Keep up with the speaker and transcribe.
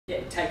yeah,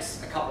 it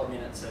takes a couple of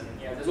minutes, and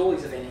there's all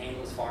these event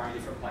handlers firing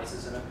different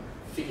places, and it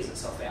figures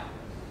itself out.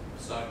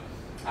 So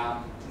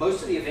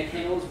most of the event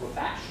handlers were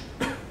Bash,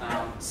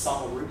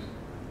 some were Ruby,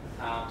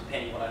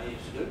 depending what I needed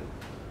to do.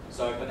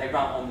 So, but they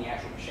run on the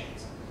actual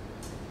machines.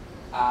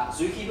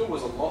 Zookeeper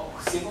was a lot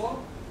similar.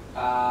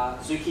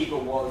 Zookeeper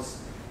was,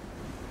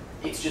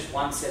 it's just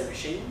one set of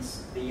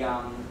machines. You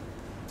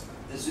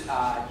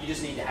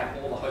just need to have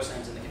all the host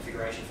names in the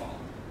configuration file.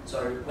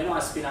 So when I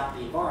spin up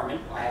the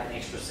environment, I have an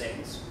extra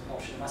settings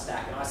option in my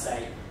stack, and I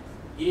say,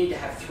 you need to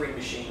have 3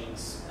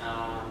 machines,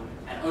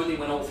 and only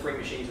when all 3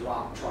 machines are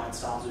up, try and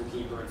start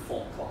Zookeeper and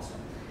form a cluster.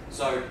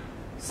 So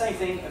same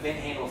thing, event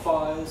handler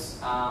fires.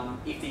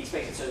 If the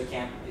expected server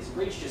count is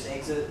reached, just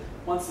exit.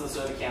 Once the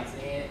server count's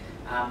there,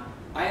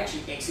 I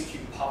actually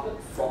execute Puppet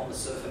from the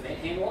surf event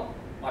handler.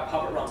 My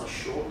Puppet runs are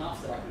short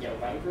enough that I can get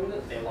away with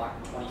it. They're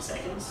like 20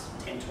 seconds,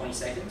 10, 20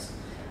 seconds.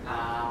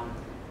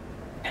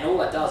 And all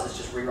that does is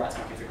just rewrites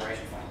my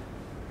configuration file.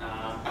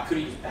 I could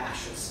have used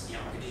bash,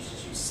 I could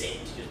just use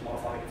sed to just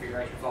modify the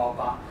configuration file,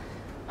 but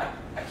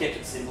I kept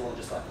it simple and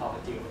just let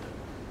Puppet deal with it.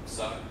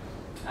 So,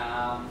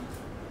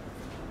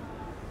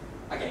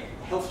 again,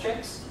 health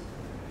checks.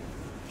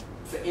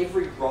 For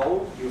every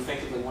role, you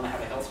effectively want to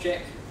have a health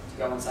check to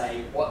go and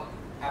say what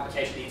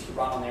application needs to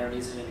run on there and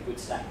is it in a good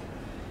state.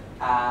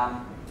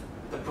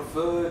 The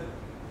preferred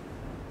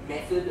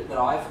method that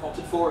I've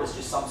opted for is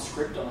just some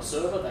script on a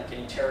server that can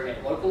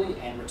interrogate locally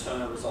and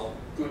return a result,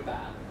 good,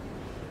 bad.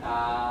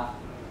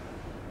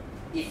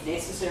 If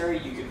necessary,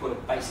 you could put a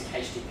basic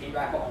HTTP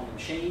wrapper on the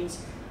machines,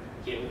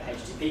 hit it with a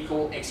HTTP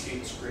call,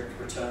 execute the script,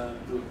 return,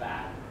 good,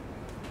 bad.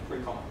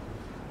 Pretty common.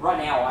 Right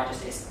now, I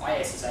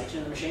SSH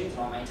in the machines,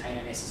 and I maintain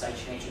an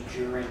SSH connection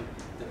during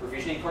the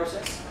provisioning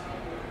process,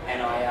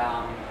 and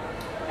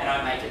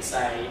I make it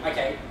say,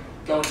 okay,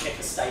 go and check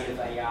the state of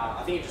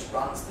I think it just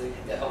runs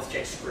the health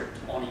check script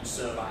on each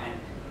server, and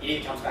it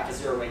either comes back a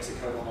 0 exit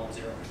code or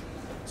non-zero.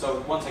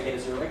 So once I get a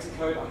 0 exit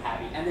code, I'm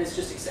happy, and there's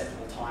just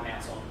acceptable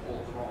timeouts on all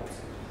of the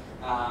roles.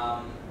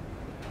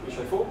 Pretty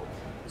straightforward.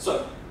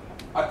 So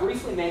I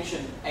briefly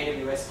mentioned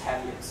AWS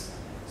caveats.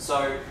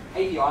 So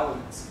API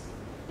limits.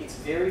 It's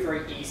very,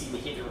 very easy to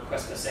hit the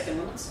request per second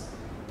limits.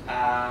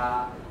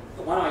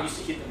 The one I used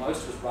to hit the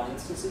most was run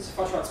instances. If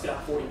I try to spin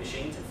up 40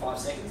 machines in 5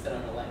 seconds, they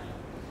don't allow me.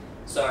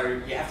 So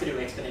you have to do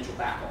exponential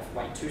back off.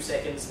 Wait 2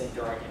 seconds, then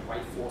try again.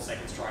 Wait 4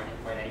 seconds, try again.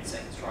 Wait 8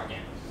 seconds, try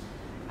again.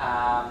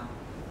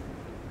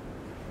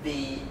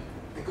 The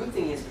good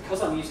thing is,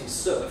 because I'm using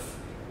Surf,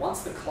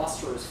 once the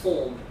cluster is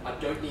formed, I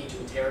don't need to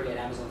interrogate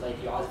Amazon's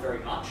APIs very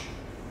much,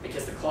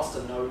 because the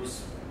cluster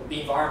knows, or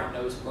the environment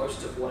knows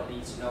most of what it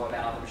needs to know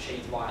about other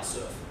machines via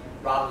Surf,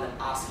 rather than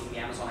asking the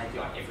Amazon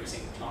API every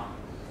single time.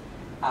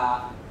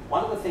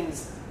 One of the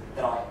things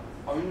that I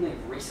only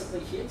recently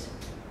hit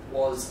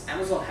was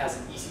Amazon has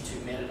an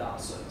EC2 metadata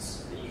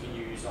service that you can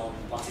use on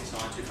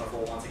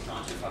 169.254,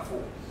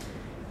 169.254.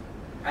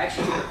 I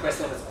actually did request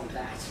limits on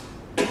that.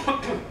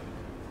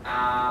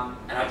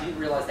 And I didn't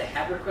realize they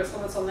had request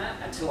limits on that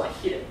until I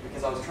hit it,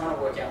 because I was trying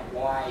to work out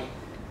why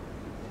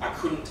I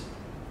couldn't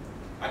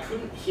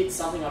hit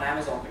something on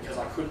Amazon because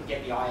I couldn't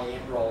get the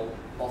IAM role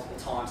multiple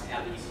times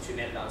out of the EC2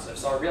 metadata service.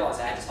 So I realized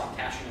I had to start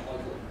caching it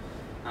locally.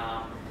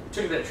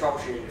 Took a bit of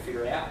troubleshooting to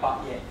figure it out,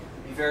 but yeah,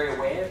 be very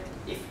aware.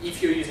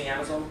 If you're using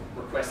Amazon,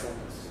 request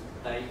limits.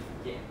 They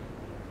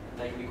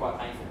can be quite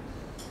painful.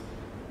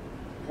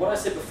 What I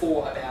said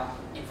before about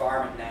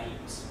environment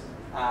names.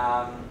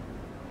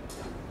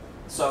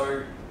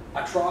 So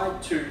I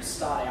tried to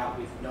start out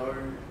with no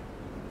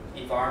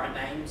environment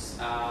names,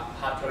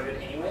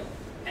 hard-coded anyway,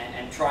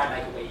 and try and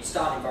make it where you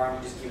start an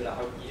environment, you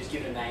just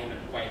give it a name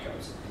and away it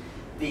goes.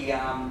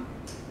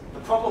 The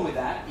problem with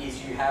that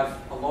is you have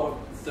a lot of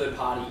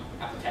third-party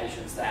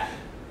applications that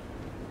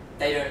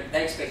they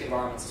expect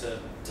environments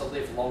to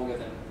live longer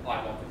than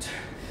I want them to.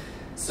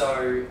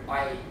 So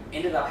I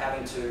ended up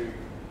having to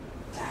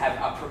have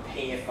a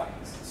prepare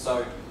phase.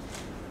 So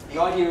the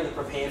idea of the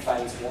prepare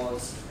phase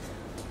was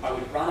I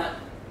would run it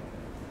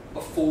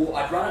before,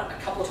 I'd run it a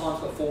couple of times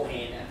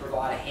beforehand and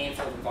provide a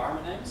handful of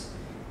environment names,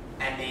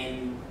 and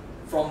then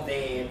from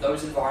there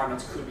those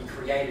environments could be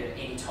created at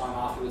any time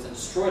afterwards and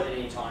destroyed at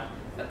any time,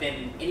 but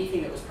then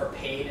anything that was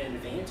prepared in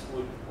advance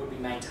would be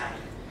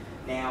maintained.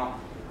 Now,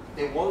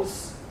 there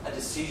was a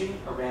decision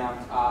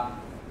around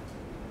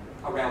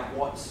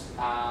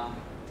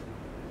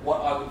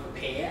what I would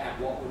prepare and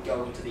what would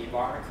go into the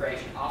environment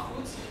creation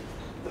afterwards.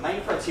 The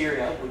main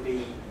criteria would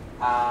be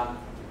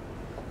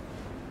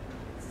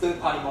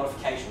third-party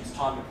modifications,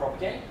 time to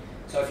propagate.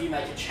 So if you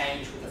make a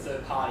change with a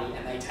third party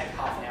and they take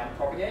half an hour to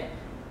propagate,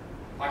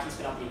 I can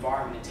spin up the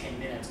environment in 10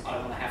 minutes. I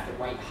don't want to have to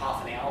wait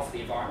half an hour for the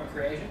environment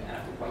creation and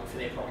have to wait for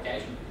their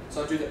propagation.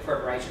 So I do the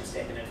preparation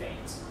step in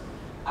advance.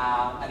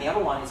 And the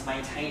other one is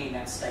maintaining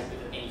that state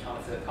with any kind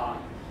of third party.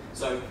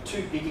 So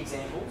 2 big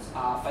examples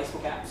are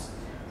Facebook apps.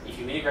 If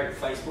you integrate with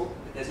Facebook,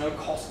 there's no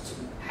cost to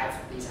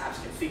have these apps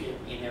configured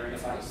in their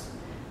interface.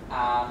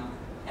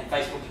 And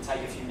Facebook can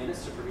take a few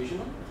minutes to provision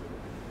them.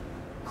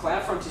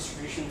 CloudFront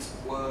distributions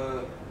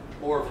were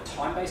more of a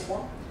time-based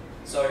one.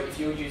 So if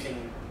you're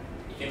using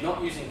If you're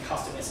not using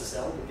custom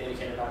SSL with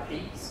dedicated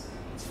IPs,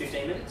 it's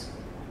 15 minutes.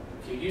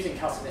 If you're using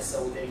custom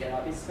SSL with dedicated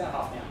IPs, it's about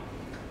half an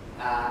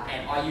hour.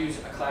 And I use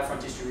a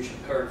CloudFront distribution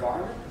per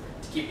environment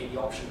to give me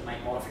the option to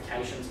make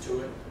modifications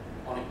to it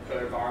on a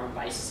per environment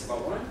basis if I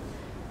want it.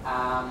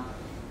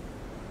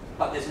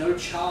 But there's no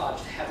charge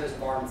to have those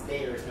environments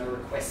there if no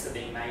requests are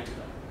being made to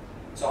them.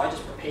 So I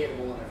just prepare them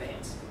all in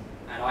advance.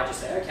 And I just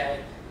say,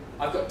 okay,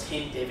 I've got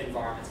 10 dev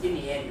environments. In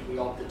the end, we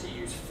opted to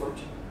use fruit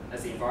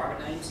as the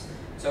environment names.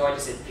 So I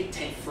just said, pick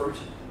 10 fruit,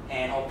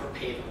 and I'll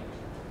prepare them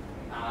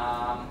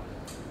all.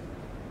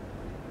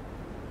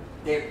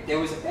 There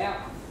was about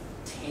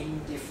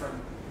 10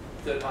 different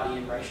third-party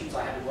integrations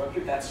I had to work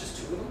with. That's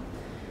just 2 of them.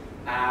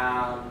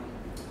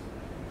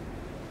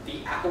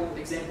 The Apple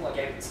example I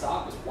gave at the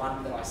start was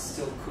one that I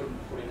still couldn't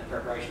put in the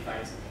preparation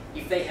phase.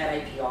 If they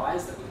had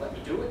APIs that would let me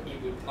do it,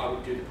 I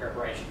would do the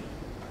preparation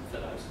for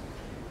those.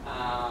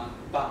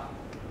 But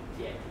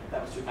yeah,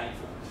 that was too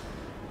painful.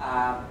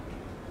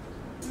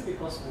 Would it be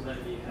possible that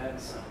if you had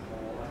some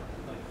more,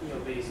 like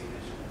ELBs you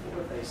mentioned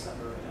before, if they stuck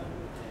around?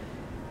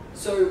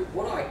 So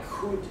what I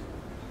could,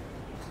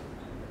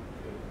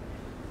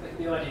 Like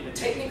the idea that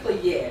technically,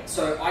 yeah.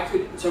 So I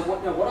could. So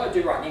what I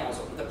do right now is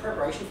the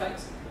preparation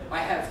phase. I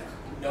have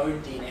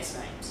known DNS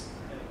names.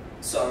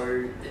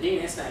 So the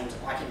DNS names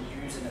I can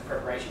use in the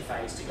preparation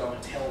phase to go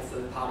and tell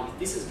third parties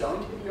this is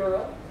going to be the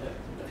URL,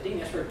 but the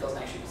DNS record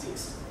doesn't actually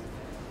exist.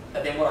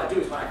 But then what I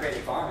do is when I create the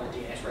environment, the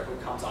DNS record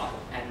comes up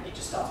and it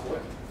just starts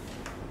working.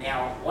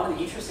 Now, one of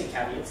the interesting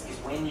caveats is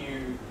when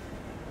you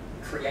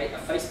create a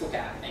Facebook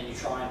app and you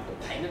try and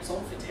put payments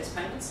on for test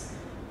payments,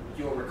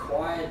 you're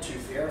required to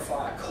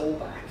verify a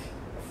callback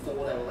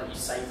before they will let you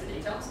save the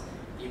details.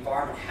 The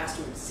environment has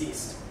to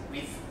exist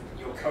with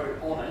your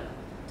code on it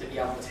to be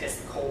able to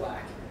test the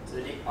callback. So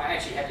that I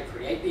actually had to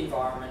create the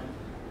environment,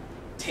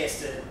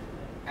 test it,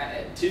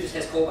 do the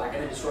test callback,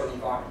 and then destroy the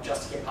environment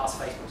just to get past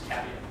Facebook's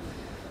caveat.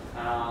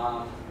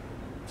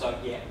 So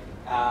yeah,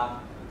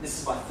 this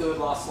is my third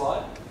last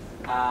slide.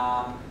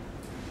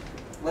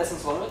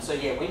 Lessons learned. So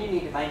yeah, when you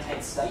need to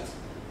maintain state,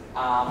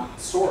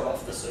 store it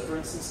off the server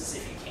instances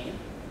if you can.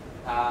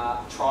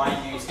 Try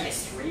and use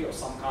S3 or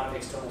some kind of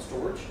external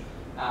storage.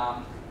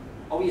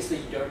 Obviously,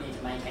 you don't need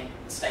to maintain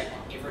state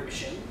on every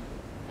machine.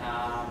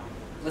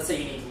 Let's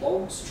say you need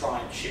logs, try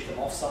and ship them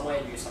off somewhere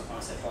and use some kind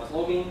of centralized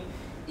logging.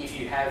 If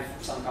you have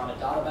some kind of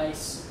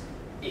database,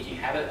 if you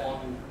have it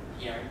on,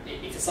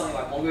 if it's something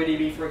like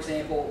MongoDB, for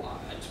example,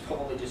 I'd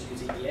probably just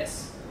use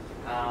EBS.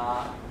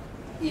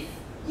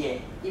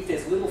 If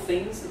there's little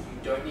things that you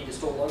don't need to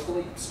store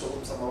locally, store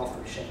them somewhere off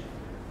the machine.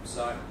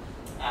 So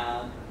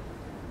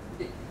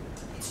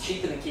it's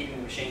cheaper than keeping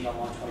the machines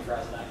online 24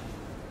 hours a day.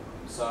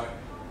 So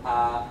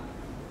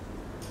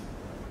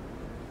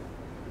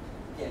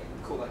yeah,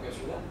 cool, that goes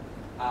through that.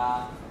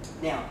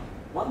 Now,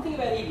 one thing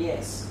about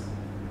EBS,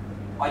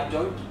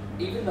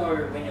 even though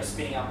when you're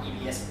spinning up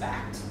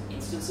EBS-backed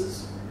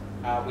instances,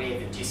 where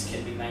the disk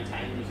can be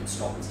maintained and you can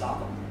stop and start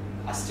them,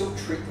 I still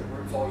treat the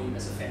root volume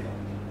as ephemeral.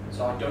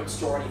 So I don't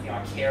store anything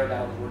I care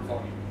about on the root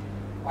volume.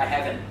 I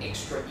have an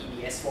extra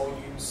EBS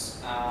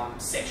volumes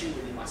section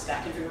within my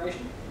stack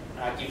configuration,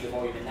 and I give the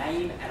volume a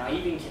name, and I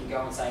even can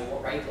go and say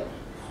what RAID level.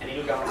 And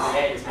it'll go and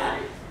create as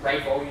many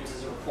RAID volumes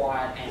as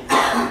required and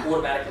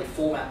automatically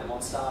format them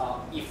on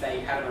startup if they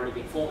haven't already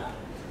been formatted.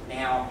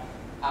 Now,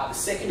 the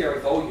secondary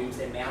volumes,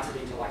 they're mounted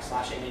into like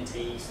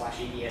 /MNT/EBS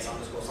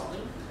 _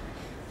 something.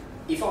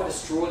 If I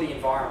destroy the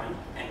environment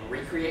and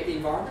recreate the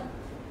environment,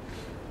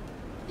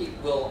 it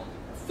will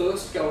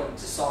first go and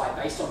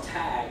decide, based on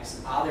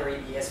tags, are there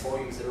EBS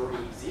volumes that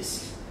already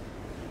exist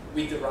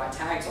with the right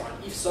tags on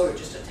it? If so,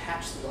 just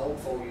attach the old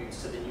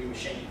volumes to the new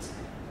machines.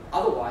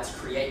 Otherwise,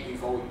 create new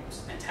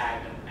volumes and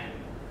tag them and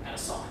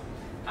assign.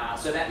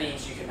 So that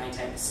means you can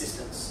maintain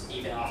persistence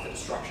even after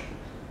destruction.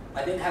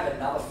 I then have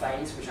another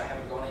phase, which I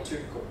haven't gone into,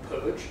 called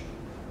purge,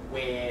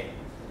 where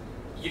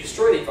you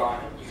destroy the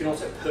environment, you can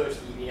also purge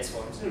the EBS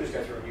volumes, and it'll just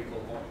go through a new pool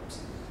of volumes.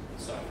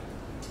 So,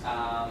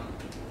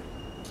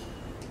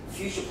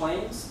 future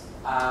plans,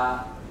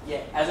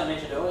 yeah, as I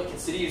mentioned earlier,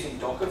 consider using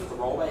Docker for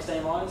the role-based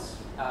AMIs.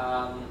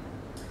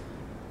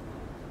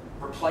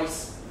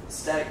 Replace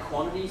static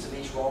quantities of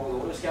each role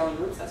with auto-scaling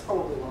groups. That's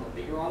probably one of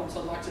the bigger items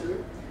I'd like to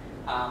do.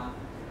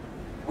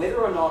 Whether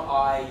or not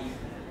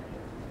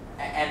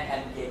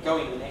yeah,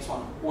 going to the next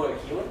one,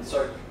 auto-healing.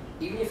 So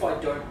even if I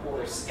don't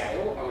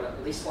auto-scale, I would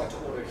at least like to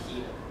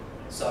auto-heal.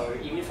 So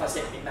even if I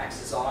set min-max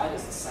desired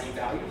as the same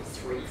value,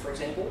 3 for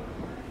example,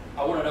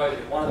 I want to know that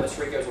if one of those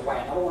 3 goes away,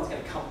 another one's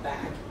going to come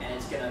back and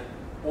it's going to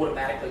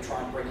automatically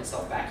try and bring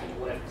itself back into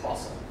whatever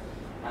cluster.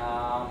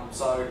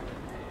 So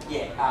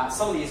yeah,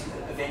 some of these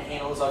event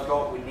handlers I've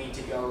got would need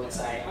to go and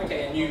say,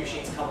 okay, a new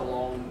machine's come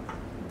along,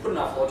 put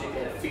enough logic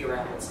there to figure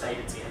out what state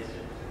it's in. Is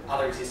it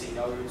other existing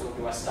nodes, or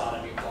do I start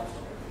a new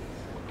cluster?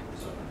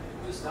 So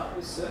would you start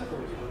with Surf, or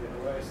would you look at the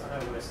worst? I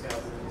know where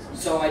scales is.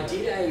 So I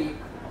did a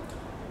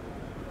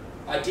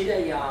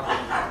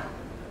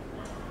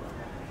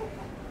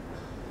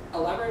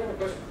elaborate on the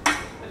question.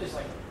 Just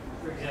like,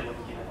 for example, if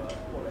you have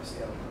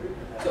auto-scale group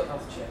and have So- a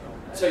health check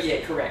on that. So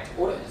yeah, correct.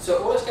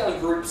 Auto-scaling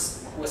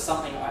groups was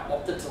something I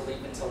opted to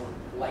leave until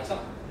later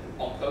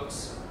on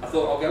purpose. I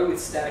thought I'll go with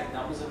static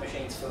numbers of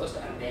machines first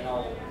and then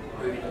I'll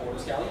move into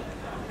auto-scaling.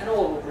 And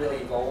all it will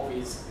really involve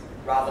is,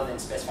 rather than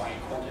specifying a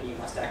quantity in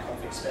my stack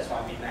config,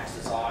 specify min-max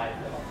decide,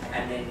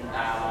 and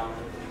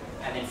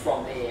then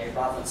from there,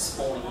 rather than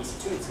spawning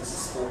EC2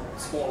 instances,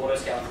 spawn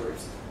auto-scaling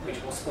groups,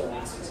 which will spawn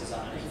instances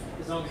underneath.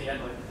 As long as you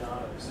have like the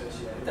data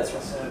associated That's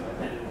with the right. server,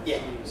 then it'll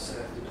Yeah. use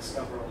Surf to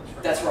discover all the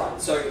trends. That's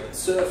right. So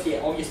Surf, yeah,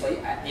 obviously,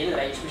 at the end of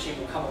the day, each machine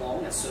will come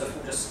along and Surf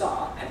will just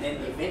start, and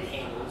then the event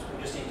handlers will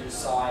just need to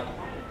decide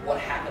what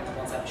happens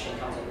once that machine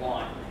comes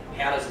online.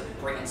 How does it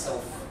bring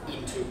itself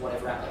into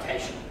whatever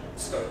application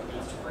scope it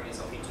needs to bring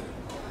itself into.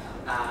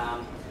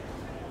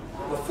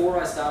 Before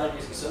I started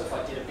using Surf,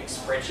 I did a big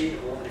spreadsheet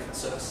of all the different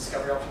service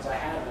discovery options I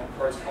had and the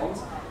pros and cons.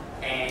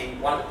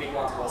 And one of the big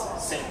ones was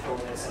central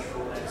coordinator, central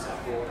coordinator,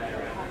 central coordinator.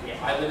 And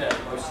yeah, I limited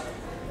most of them.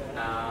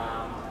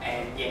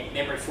 And yeah,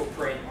 memory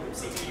footprint,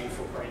 CPU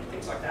footprint,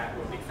 things like that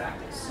were big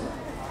factors.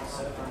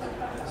 Surf runs on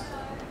Windows.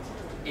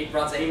 It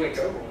runs anywhere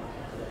Go.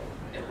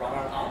 It runs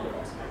on ARM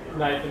device.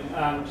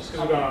 Nathan, just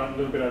because we've gone on a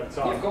little bit of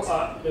time, Yeah, of course.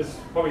 there's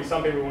probably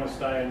some people who want to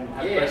stay and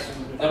have Yeah. questions.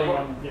 If No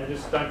anyone,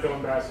 just don't feel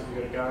embarrassed if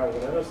you've got to go or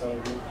whatever, so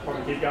we'll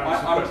probably keep going with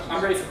some questions.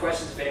 I'm ready for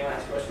questions if anyone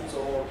has questions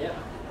or, yeah.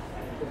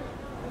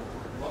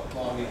 What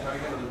logging? How are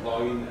you going to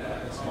log in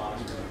Smart?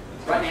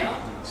 Right now,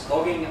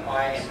 logging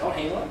I am not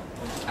handling,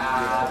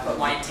 but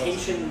my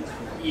intention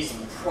is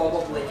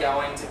probably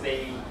going to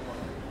be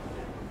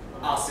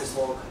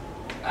syslog,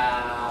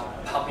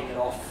 pumping it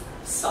off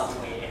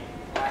somewhere.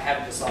 I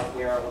haven't decided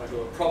where I want to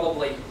do it.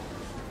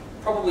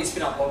 Probably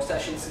spin up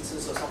Logstash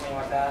instances or something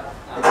like that.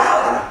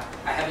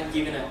 I haven't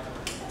given it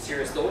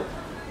serious thought.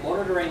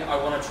 Monitoring I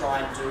want to try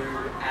and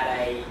do at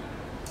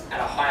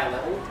a higher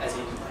level, as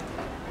in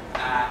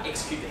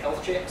execute the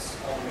health checks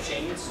on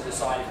machines to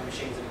decide if the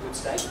machine's in a good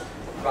state,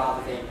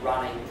 rather than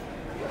running.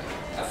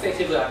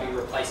 Effectively, I'd be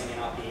replacing an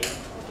RPE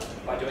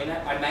by doing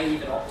that. I may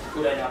even opt to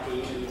put an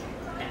RPE in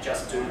and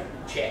just do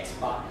checks,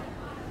 but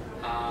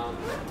I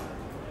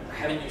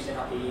haven't used an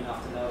RPE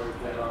enough to know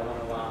whether I want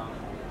to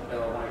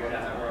go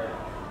down that road.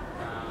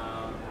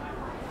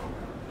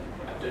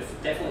 I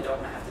definitely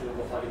don't want to have to do a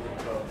plugin in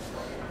code.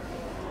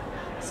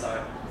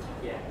 So,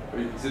 yeah. Have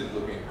you considered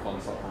looking at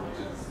console, which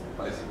is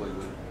basically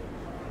the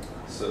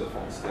Surf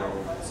on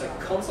steroids? So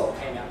console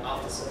came out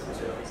after Surf was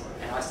released,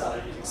 and I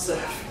started using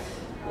Surf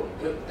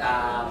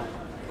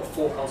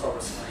before console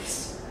was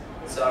released.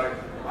 So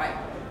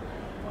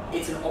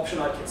it's an option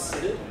I'd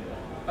considered,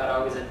 but I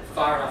was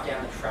far enough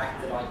down the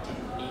track that I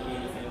didn't need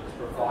anything that was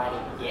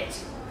provided yet.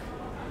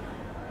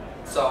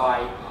 So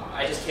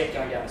I just kept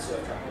going down the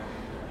Surf track.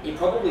 It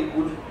probably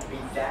wouldn't be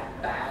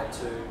that bad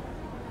to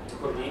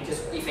put it in,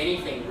 because if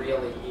anything,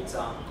 really, it's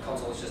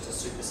console is just a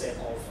superset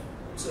of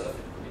Surf.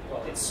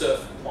 Well, it's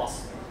Surf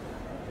plus.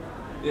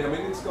 Yeah, I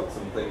mean, it's got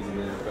some things in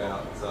there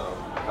about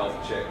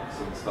health checks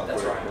and stuff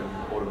That's where right. it can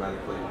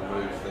automatically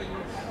remove things.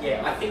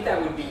 Yeah, I think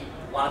that would be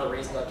one of the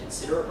reasons I'd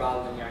consider it,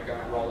 rather than go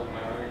and roll in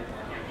my own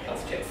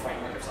health check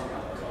framework or something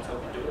like that. I was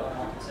hoping to do it, I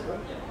might consider it.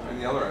 Yeah. And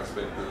the other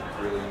aspect that's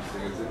really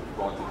interesting is it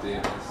provides the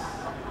DNS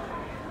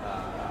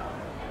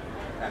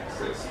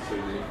access to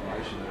the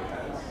information that it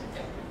has.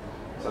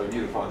 Yeah. So if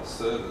you define a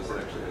service, it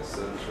actually has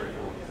service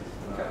records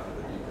Okay.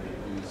 that you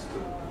can use to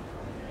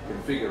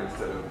configure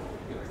instead of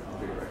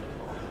configuration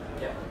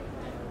files. Yeah.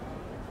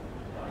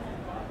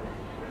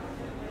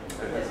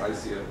 And it has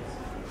ACLs.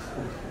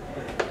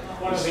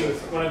 One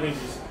of the things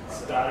you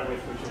started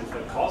with, which is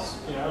the cost,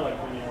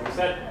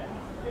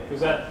 was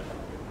that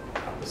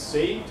a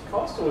perceived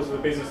cost, or was the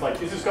business like,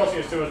 this is costing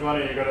us too much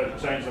money, you've got to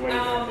change the way you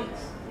do things?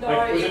 No,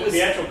 was it it was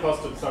the actual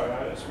cost of, sorry,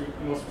 I should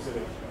be more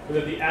specific, was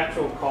it the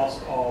actual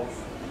cost of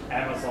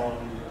Amazon,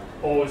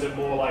 or was it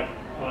more like,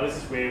 oh, this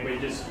is weird, we're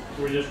just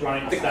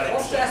running the static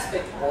cost machines?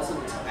 aspect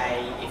wasn't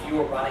if you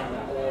were running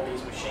all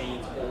these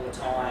machines all the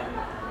time,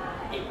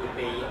 it would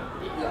be,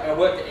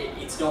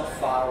 it's not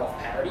far off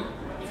parity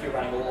if you're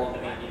running all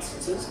on-demand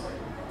instances.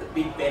 The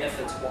big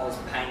benefits was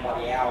paying by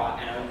the hour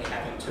and only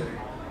having to,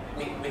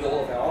 with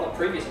all of our other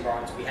previous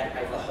environments, we had to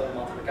pay for the whole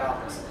month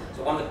regardless.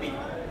 So one of the big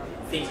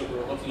things that we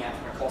were looking at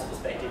from a cost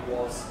perspective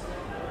was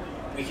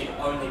we could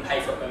only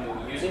pay for it when we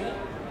were using it,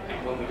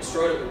 and when we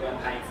destroyed it, we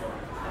weren't paying for it.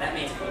 And that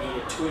means if we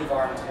needed 2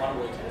 environments one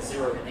week and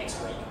 0 the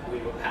next week, we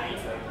were paying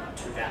for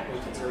 2 that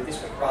week and 0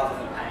 this week, rather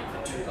than paying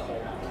for 2 the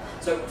whole month.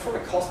 So from a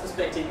cost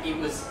perspective, it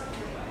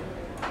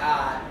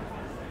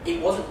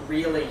wasn't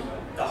really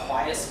the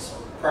highest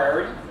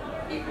priority.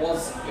 It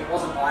was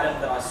an item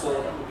that I saw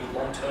that would be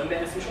long-term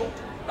beneficial,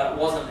 but it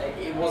wasn't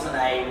we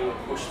would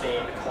push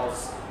there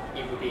because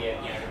it would be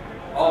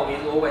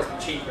it'll always be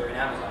cheaper in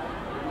Amazon.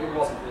 It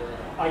wasn't really.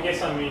 I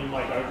guess I mean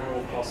like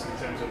overall cost in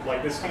terms of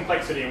like there's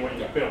complexity in what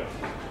you've built,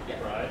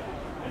 right?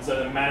 And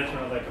so the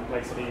management of that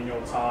complexity in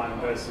your time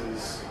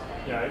versus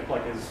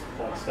like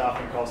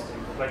staffing cost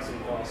and complexity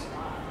cost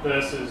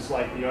versus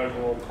like the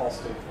overall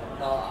cost of.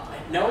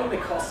 Knowing the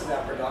cost of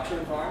our production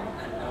environment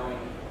and knowing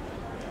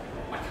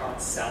my current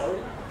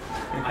salary,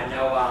 I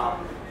know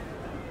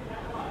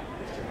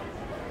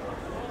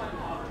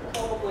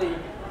Probably.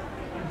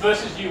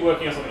 Versus you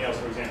working on something else,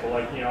 for example,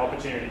 like, you know,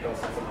 opportunity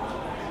cost or something.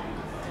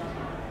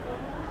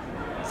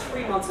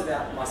 3 months of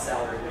my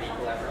salary would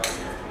equal that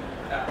relative.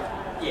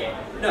 Yeah.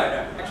 No,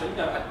 actually,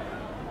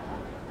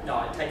 no,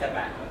 I take that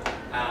back.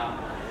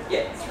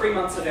 Yeah, 3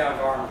 months of our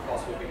environment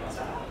cost would be my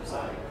salary.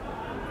 So,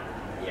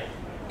 yeah,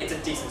 it's a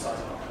decent size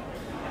environment.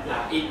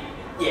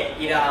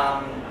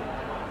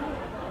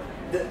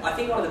 I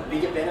think one of the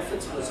bigger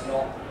benefits was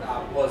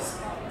was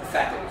the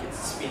fact that we could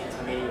spin as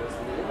many or as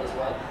little as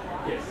well.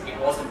 Yes. It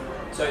wasn't.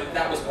 So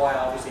that was why I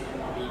obviously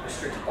didn't want to be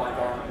restricted by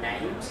environment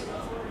names.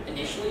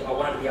 Initially, I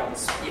wanted to be able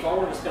to, if I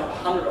wanted to spend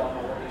 100 on,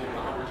 I wanted to give them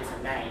 100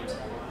 different names.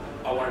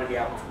 I wanted to be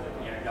able to,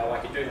 know I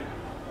could do them.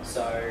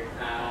 So,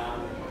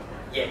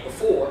 yeah,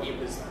 before it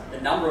was the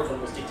number of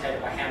them was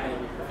dictated by how many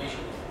we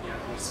provisioned.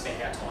 We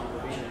spent our time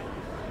provisioning.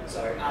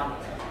 So,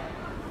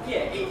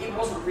 yeah, it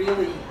wasn't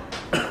really,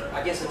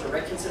 I guess, a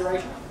direct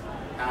consideration.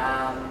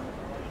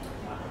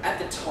 At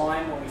the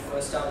time when we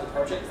first started the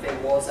project, there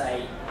was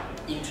a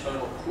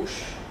internal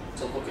push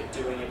to look at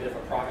doing a bit of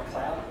a private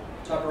cloud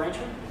type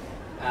arrangement.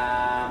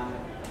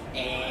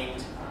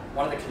 And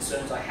one of the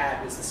concerns I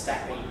had was the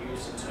stack being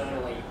used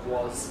internally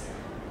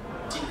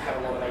didn't have a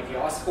lot of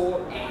API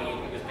support,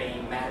 and it was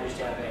being managed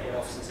out of our head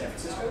office in San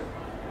Francisco.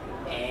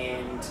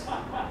 And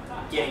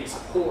getting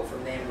support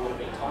from them would have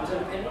been time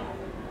zone dependent.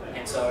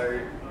 And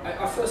so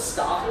I first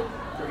started,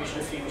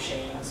 provisioned a few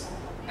machines,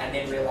 and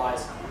then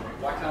realized,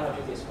 why can't I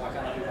do this? Why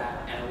can't I do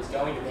that? And I was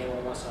going to them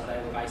almost on a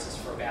daily basis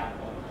for about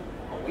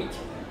a week,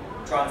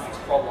 trying to fix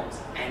problems.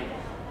 And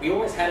we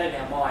always had it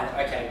in our mind,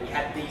 okay, we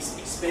had these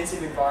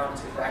expensive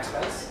environments with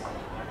Rackspace.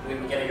 We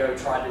were going to go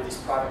try to do this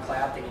private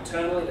cloud thing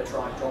internally to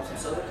try and drop some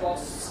server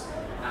costs,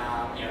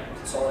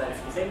 consolidate a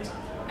few things.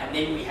 And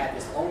then we had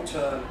this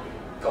long-term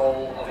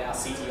goal of our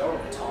CTO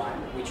at the time,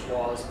 which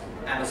was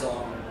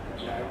Amazon,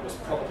 was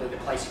probably the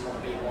place you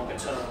want to be longer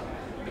term,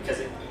 because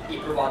it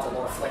provides a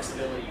lot of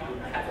flexibility you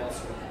wouldn't have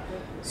elsewhere.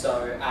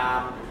 So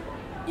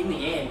in the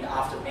end,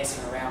 after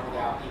messing around with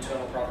our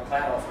internal private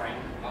cloud offering,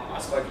 I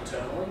spoke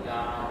internally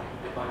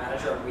with my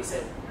manager, and we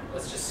said,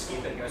 let's just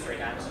skip it and go straight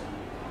to Amazon.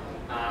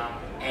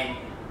 And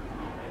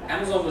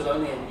Amazon was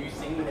only a new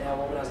thing within our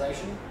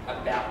organisation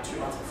about 2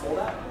 months before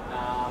that.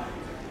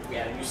 We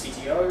had a new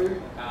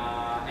CTO,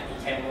 and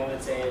he came along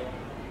and said,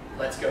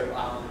 let's go,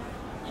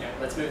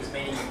 let's move as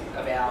many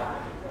of our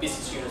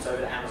business units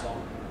over to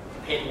Amazon.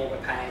 Compared to what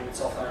we're paying with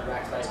software and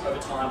Rackspace, over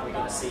time we're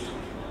going to see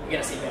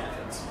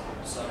benefits.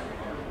 So,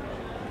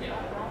 yeah.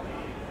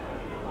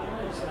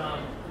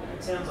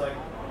 It sounds like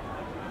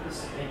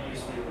this has been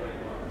used for your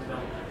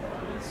development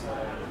environment. So,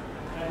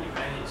 how do you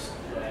manage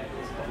that?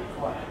 It's probably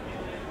quite.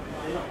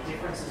 Are there not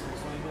differences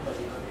between them? Like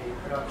you've got the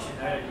production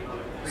node, you've got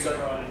a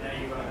pre-prod, and now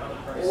you've got another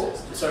process.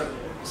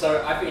 So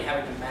I've been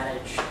having to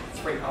manage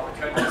 3 public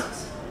code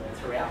bases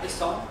throughout this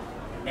time.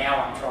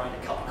 Now I'm trying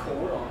to cut the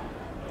cord on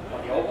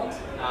the old ones.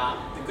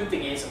 The good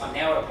thing is I'm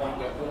now at a point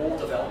where all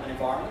development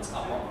environments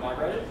are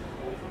migrated.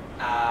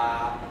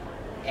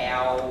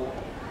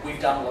 We've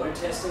done load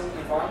testing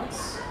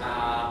environments.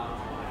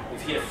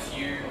 We've hit a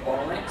few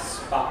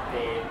bottlenecks, but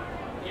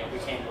we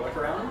can work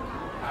around them.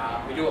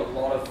 We do a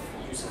lot of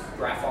use of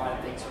graphite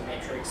and things for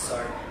metrics,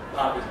 so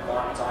part of these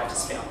environments I have to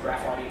spin up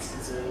graphite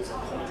instances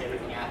and point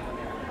everything at them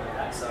and everything like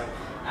that. So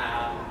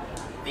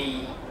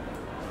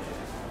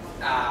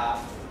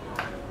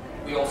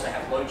we also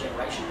have load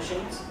generation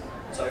machines.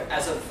 So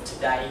as of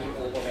today,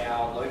 all of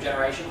our load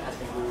generation has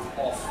been moved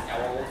off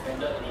our old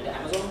vendor and into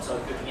Amazon. So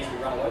the good thing is we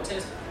run a load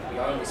test. We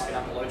only spin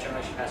up the load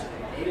generation capacity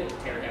when we need it,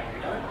 and tear it down when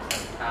we don't.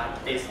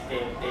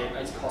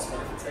 There's cost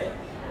benefits there.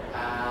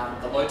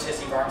 The load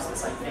test environments are the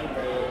same thing.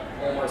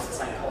 They're almost the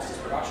same cost as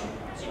production,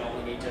 because you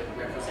normally need to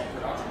represent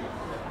production.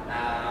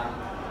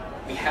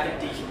 We haven't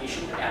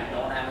decommissioned our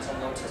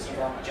non-Amazon load test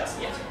environment just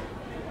yet,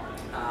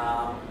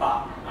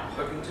 but I'm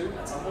hoping to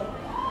at some point.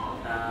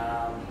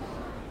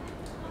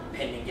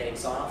 Pending getting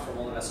sign-off from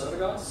all of our server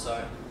guys.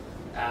 So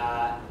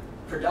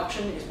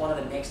production is one of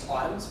the next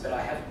items, but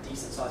I have a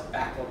decent sized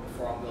backlog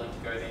before I'm willing to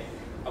go there.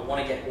 I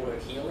want to get auto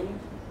healing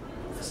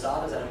for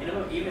starters at a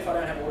minimum. Even if I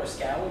don't have auto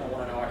scaling, I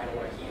want to know I can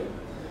auto heal.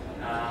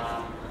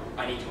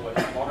 I need to work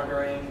on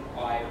monitoring.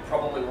 I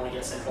probably want to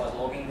get centralized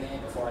logging there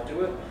before I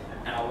do it,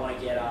 and I want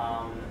to get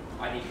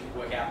I need to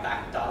work out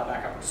data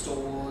backup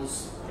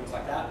restores, things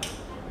like that.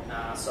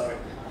 So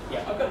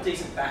yeah, I've got a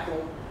decent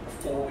backlog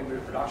before we move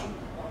to production.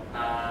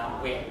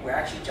 We're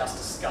actually just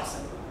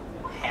discussing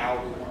how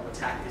we want to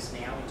attack this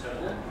now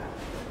internally.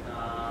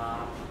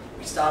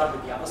 We started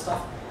with the other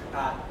stuff.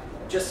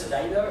 Just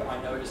today though,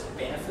 I noticed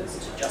benefits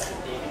to just the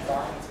dev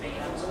environments being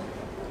Amazon.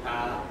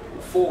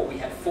 Before we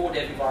had 4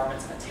 dev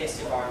environments, a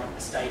test environment,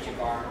 a stage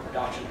environment,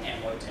 production,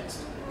 and load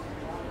test.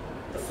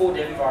 The 4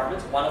 dev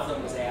environments, one of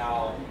them was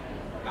our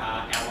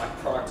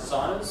product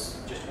designers,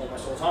 just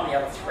almost all the time. The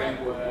other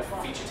 3 were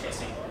feature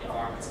testing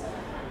environments.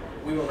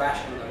 We were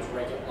rationing those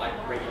regularly.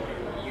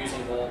 We were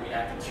using more, we'd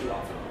have to queue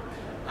up for them.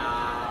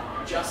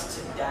 Just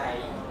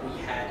today, we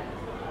had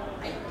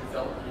 8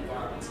 development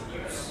environments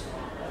in use.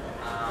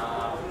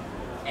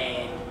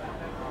 And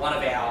one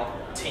of our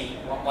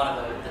one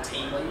of the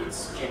team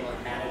leads generally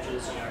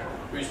manages,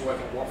 who's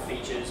working what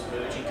features,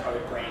 merging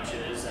code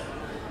branches, and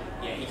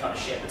he kind of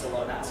shepherds a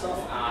lot of that stuff.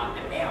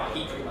 And now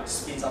he pretty much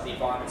spins up the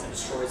environments and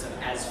destroys them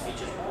as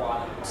features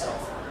require them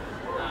himself.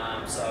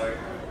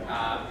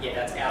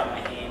 That's out of my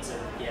hands,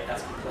 and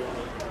that's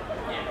completely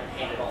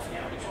handed off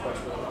now, which works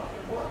really well.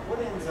 What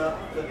ends up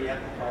for the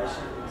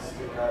applications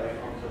to go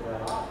onto the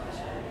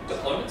machine?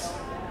 Deployments.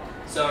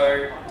 So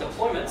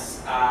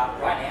deployments,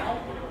 right now,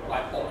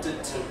 I've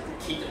opted to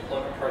keep the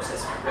deployment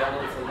process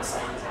relatively the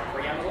same as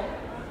pre-Amazon,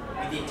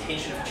 with the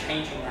intention of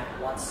changing that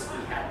once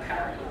we have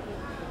parity.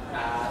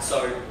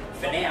 So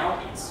for now,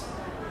 it's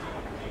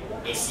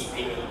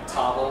SCP,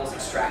 tarballs,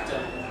 extract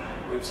them,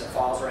 move some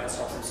files around,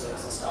 stop some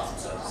services, start some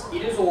services.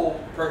 It is all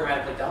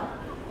programmatically done.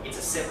 It's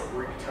a separate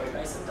Ruby code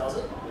base that does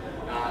it.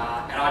 And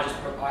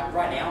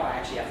right now, I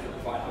actually have to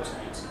provide host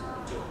names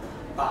to it.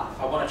 But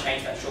I want to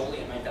change that shortly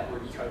and make that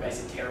Ruby code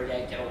base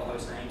interrogate, get all the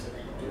host names, and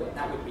then do it.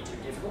 That wouldn't be too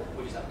difficult.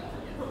 We just haven't done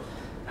it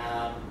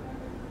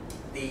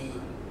yet.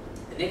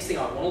 The next thing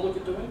I want to look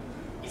at doing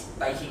is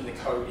baking the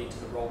code into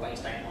the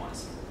role-based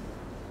AMIs.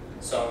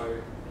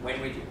 So when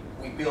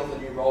we build a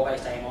new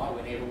role-based AMI,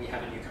 whenever we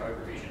have a new code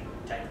revision,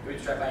 we take the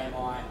Bootstrap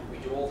AMI, we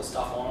do all the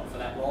stuff on it for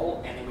that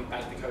role, and then we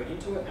bake the code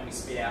into it, and we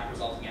spit out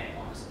resulting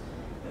AMIs.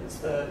 It's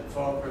the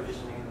file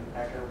provisioning in the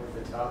packer with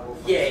the tarball.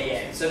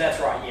 Yeah. So that's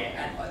right.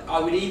 Yeah, and I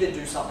would either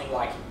do something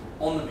like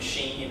on the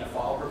machine in the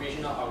file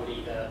provisioner. I would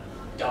either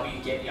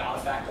wget the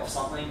artifact off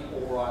something,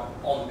 or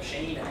on the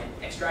machine and then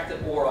extract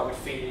it, or I would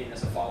feed it in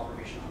as a file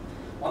provisioner.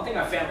 One thing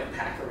I found with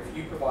Packer, if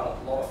you provide a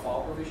lot of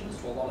file provisions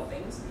to a lot of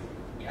things,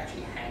 it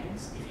actually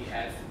hangs if you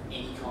have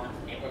any kind of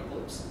network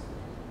blips.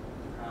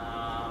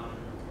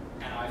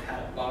 And I've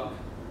had a bug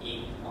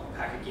on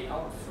Packer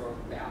GitHub for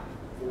about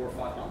 4 or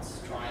 5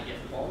 months trying to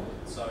get to the bottom of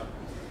it. So,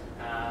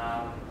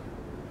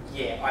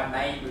 I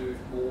may move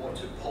more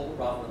to pull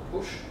rather than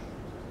push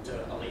to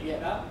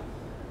alleviate that.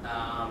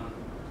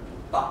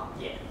 But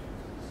yeah,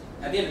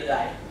 at the end of the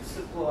day,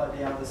 supply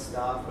the other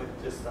staff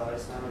with just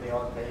those name of the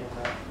IP and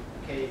the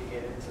key to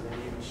get into the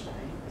new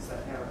machine. Is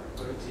that how it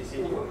works? You said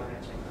you were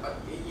managing that.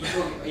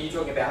 Are you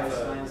talking about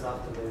those names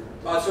after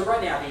the? So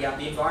right now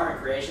the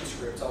environment creation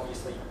scripts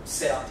obviously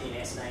set up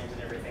DNS names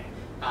and everything.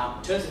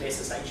 In terms of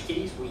SSH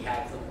keys, we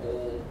have them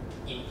all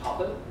in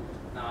Puppet.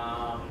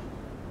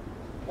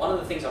 One of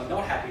the things I'm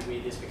not happy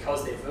with is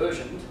because they're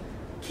versioned,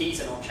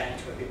 keys are not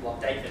changed when people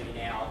update them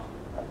in our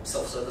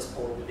self-service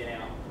portal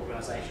within our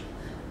organisation.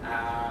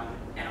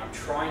 And I'm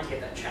trying to get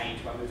that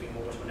changed by moving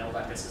more to an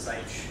LDAP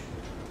SSH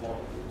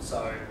model.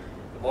 So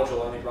the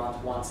module only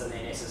runs once and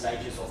then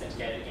SSH is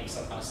authenticated against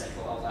some kind of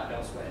central LDAP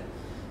elsewhere.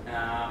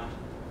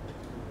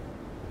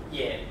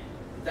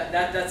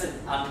 That's an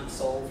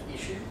unsolved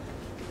issue.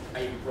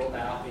 I even brought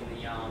that up in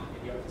the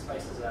open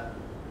spaces at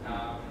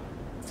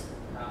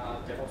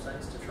DevOps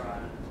days to try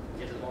and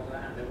get to the bottom of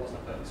that, and there wasn't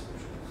a perfect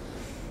solution.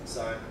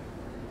 So,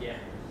 yeah.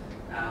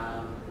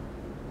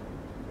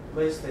 At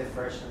least they're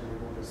fresh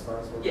and more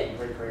disposable. Yeah.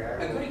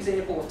 A good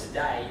example of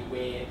today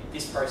where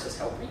this process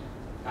helped me.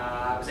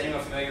 Was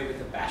anyone familiar with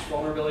the bash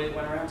vulnerability that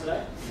went around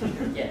today?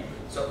 Yeah.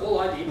 So all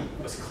I did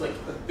was click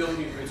build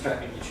new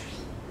Bootstrap image.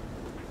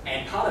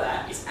 And part of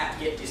that is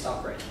apt-get dist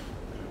upgrade.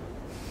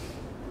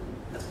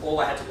 That's all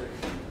I had to do.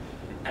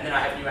 And then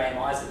I have new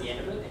AMIs at the end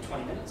of it in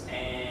 20 minutes,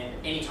 and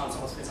anytime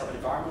someone spins up an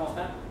environment off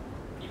that,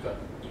 you've got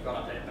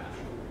updated bash.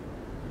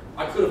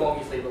 I could have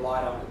obviously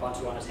relied on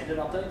Ubuntu unattended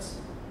updates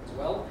as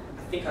well.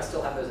 I think I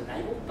still have those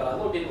enabled, but I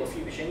logged into a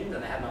few machines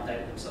and they hadn't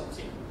updated themselves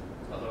yet.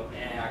 So I thought,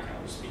 I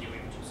can't just spin new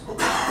images.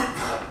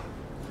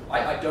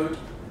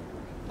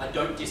 I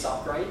don't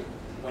dis-upgrade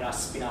when I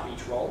spin up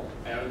each role.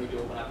 I only do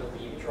it when I build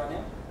the image right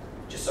now,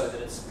 just so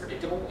that it's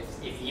predictable.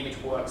 If the image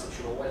works, it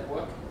should always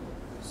work.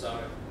 So,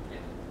 yeah.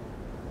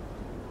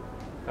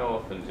 How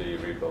often do you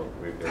rebuild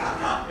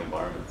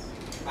environments?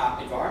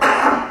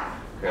 Environment?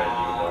 Create a new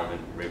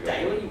environment, rebuild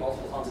Daily,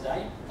 multiple times a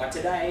day. Like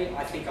today,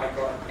 I think I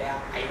got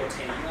about 8 or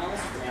 10 emails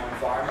from our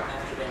environment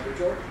manager, Bamboo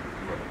job,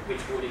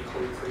 which would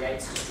include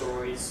creates,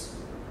 destroys,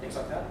 things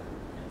like that.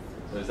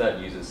 So is that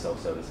users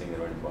self-servicing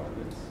their own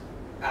environments?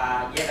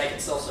 They can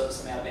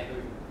self-service them out of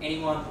Bamboo.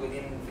 Anyone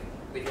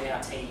within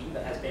our team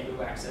that has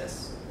Bamboo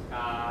access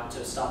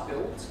to start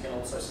builds can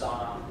also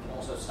start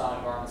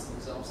environments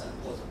themselves and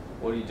deploy them.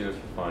 What do you do if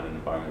you find an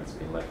environment that's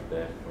been left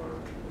there for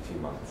a few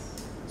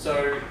months?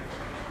 So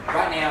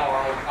right now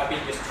I've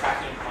been just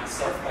tracking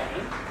myself by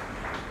hand.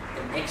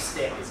 The next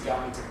step is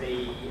going to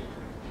be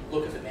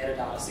look at the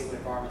metadata, see what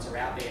environments are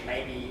out there,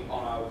 maybe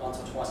on a once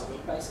or twice a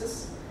week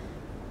basis.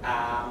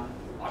 I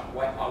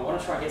want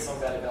to try and get some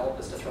of our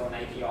developers to throw an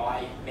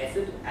API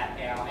method at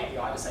our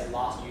API to say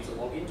last user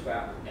login to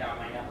our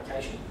main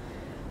application.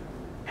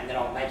 And then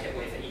I'll make it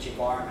where for each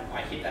environment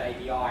I hit that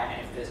API,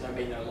 and if there's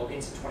been no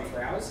logins in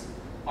 24 hours,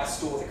 I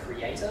store the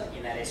creator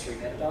in that S3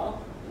 metadata,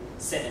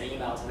 send an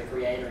email to the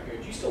creator and go,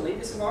 do you still need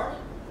this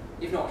environment?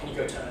 If not, can you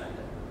go terminate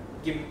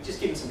it? Just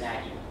give them some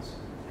nag emails.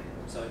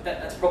 So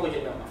that's probably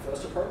going to be my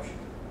first approach.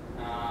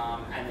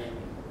 And then,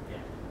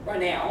 right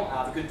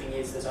now, the good thing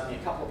is there's only a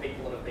couple of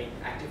people that have been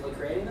actively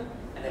creating them,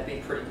 and and they've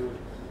been pretty good.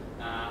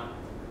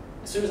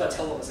 As soon as I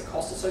tell them there's a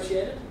cost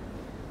associated,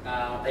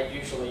 they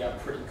usually are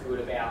pretty good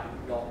about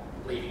not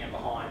leaving it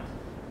behind,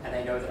 and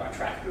they know that I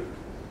track good.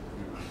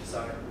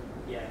 So,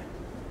 yeah,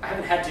 I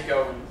haven't had to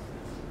go and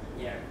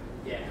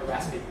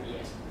harass people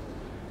yet.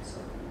 So.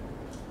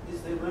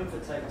 Is there room for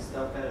taking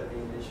stuff out of the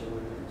initial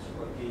image?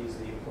 What you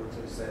usually import to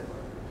a set?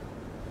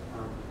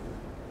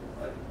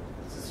 Like,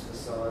 just for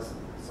size,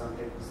 some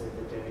people say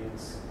the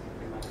Debians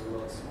can make it a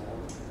lot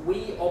smaller.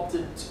 We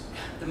opted,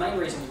 the main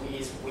reason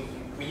is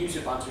we use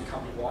Ubuntu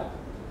company-wide.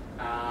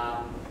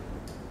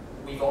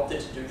 We've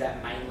opted to do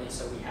that mainly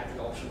so we have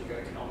the option to go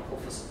canonical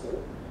for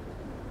support.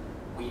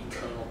 Weird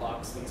kernel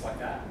bugs, things like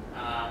that.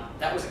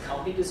 That was a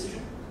company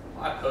decision.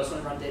 I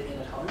personally run Debian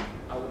at home.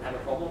 I wouldn't have a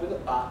problem with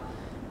it, but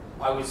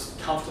I was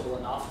comfortable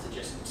enough to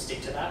just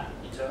stick to that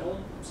internally.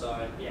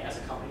 So yeah, as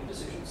a company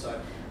decision. So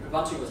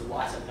Ubuntu was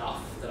light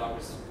enough that I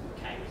was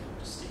okay with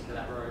just sticking to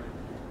that road.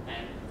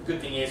 And the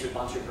good thing is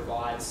Ubuntu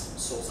provides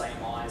source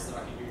AMIs that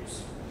I can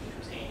use, which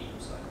was handy.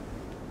 So.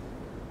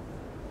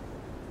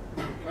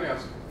 Can I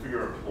ask, for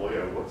your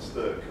employer, what's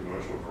the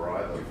commercial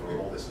driver for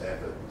all this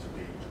effort to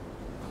be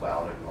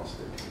cloud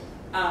agnostic?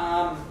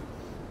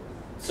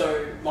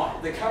 So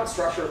the current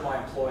structure of my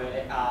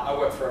employer, I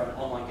work for an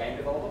online game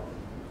developer.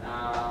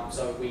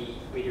 So we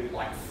do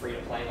like free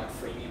to play, like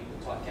freemium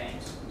type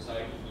games. So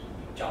you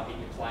jump in,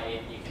 you play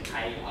it, you can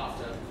pay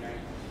after,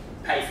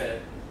 pay for,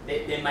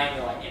 they're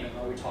mainly like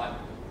MMO type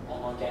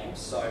online games.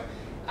 So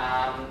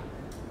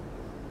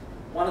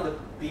one of the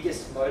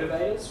biggest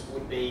motivators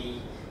would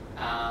be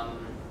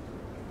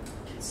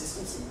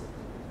consistency,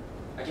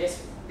 I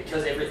guess,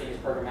 because everything is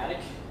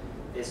programmatic.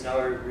 There's no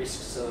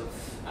risks of,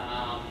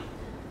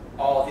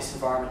 oh, this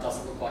environment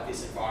doesn't look like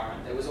this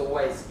environment. There was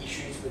always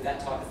issues with that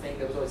type of thing.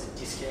 There was always a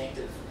disconnect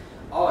of,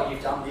 oh,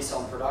 you've done this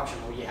on production,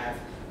 or you have,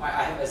 I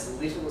have as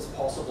little as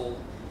possible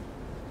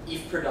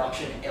if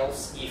production,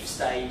 else if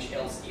stage,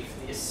 else if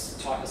this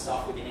type of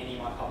stuff within any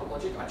of my public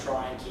logic. I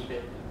try and keep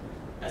it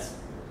as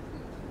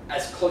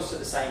close to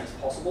the same as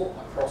possible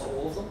across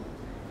all of them.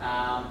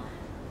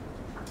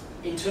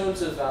 In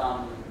terms of,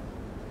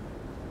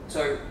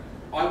 so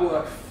I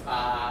work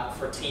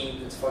for a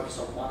team that's focused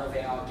on one of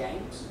our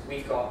games.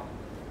 We've got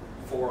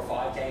 4 or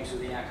 5 games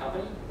within our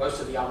company.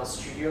 Most of the other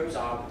studios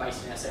are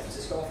based in our San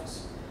Francisco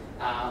office.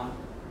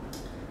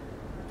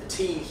 The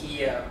team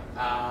here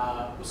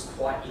was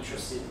quite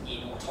interested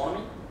in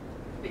autonomy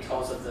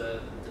because of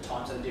the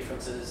time zone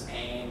differences,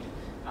 and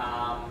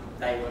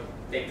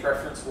their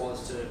preference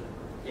was to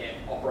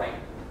operate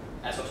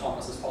as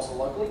autonomous as possible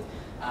locally.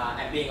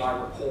 And being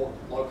I report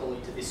locally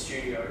to this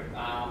studio,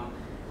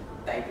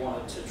 they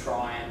wanted to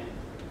try and,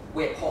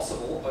 where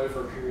possible,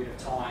 over a period of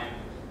time,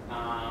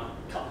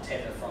 cut the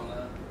tether from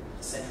the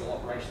central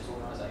operations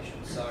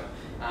organisation. So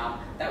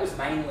that was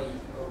mainly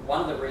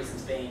one of the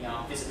reasons being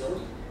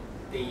visibility.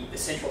 The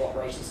central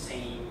operations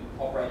team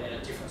operated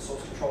at different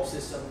source control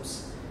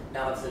systems.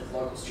 None of the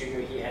local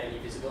studio here had any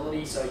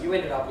visibility, so you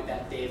ended up with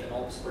that dev and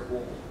ops brick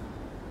wall.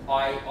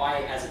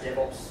 I, as a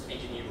DevOps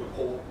engineer,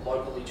 report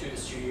locally to the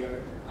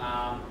studio,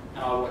 and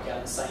I work out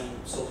in the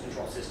same source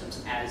control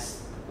systems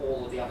as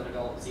all of the other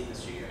developers in the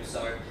studio.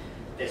 So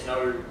there's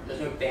no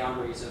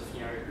boundaries of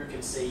who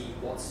can see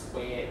what's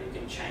where, who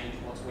can change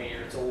what's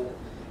where. It's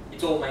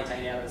all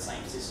maintained out of the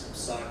same system.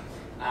 So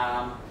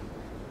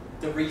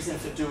the reason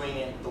for doing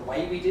it the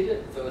way we did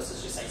it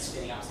versus just say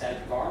spinning up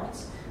static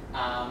environments,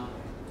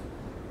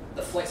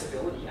 the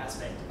flexibility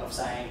aspect of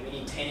saying we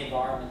need 10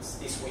 environments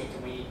this week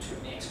and we need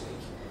 2 next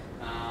week,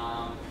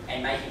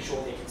 and making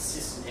sure they're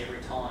consistent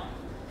every time.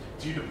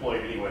 Do you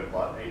deploy anywhere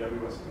but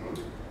AWS at the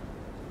moment?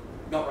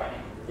 Not right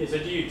now. Yeah, so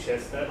do you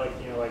test that? Like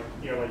you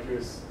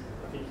was,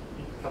 I think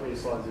a couple of your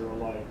slides you were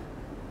like,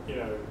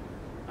 there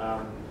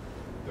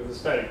was a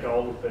stated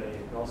goal of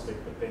being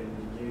agnostic, but then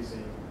you're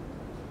using,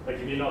 like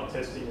if you're not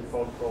testing your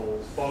fog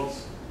calls,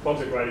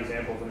 fog's a great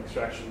example of an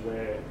extraction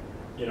where,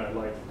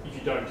 like if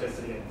you don't test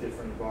it in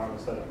different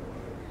environments, they don't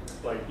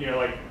work. Like,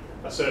 like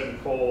a certain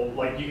call,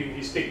 like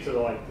you stick to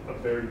like a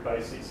very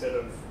basic set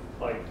of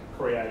like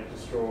create,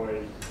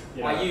 destroy.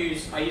 I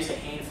use a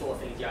handful of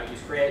things. Yeah, I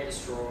use create,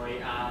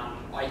 destroy.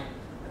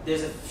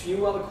 There's a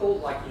few other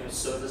calls like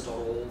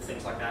servers.all,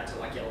 things like that, to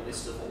like get a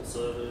list of all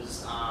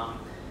servers.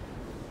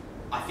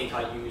 I think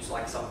I use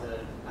like some of the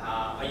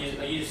I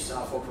use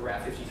Fog for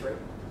Route 53.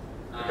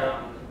 Okay.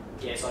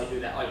 Yeah, so I do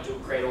that. I do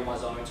create all my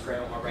zones, create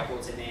all my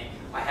records in there.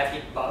 I have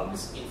hit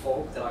bugs in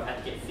Fog that I've had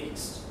to get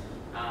fixed.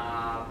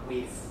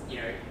 With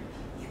you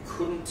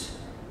couldn't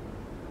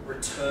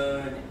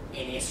return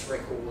NS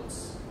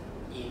records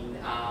in.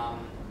 I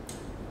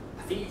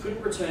think you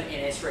couldn't return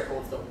NS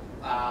records that,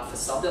 for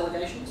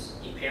subdelegations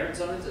in parent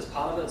zones as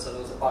part of it. So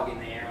there was a bug in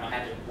there, and I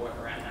had to work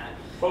around that.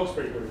 Fog's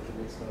pretty good at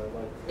commits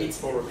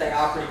though. They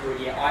are pretty good.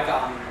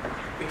 Yeah,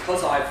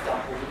 because I've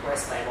done pull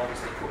requests, they've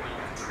obviously put me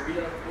on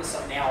contributor list.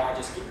 So now I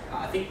just get.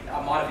 I think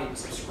I might have even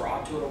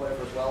subscribed to it or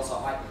whatever as well. So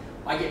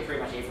I get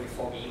pretty much every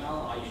Fog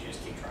email. I usually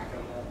just keep track of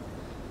them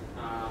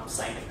all.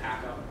 Same with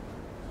Packer.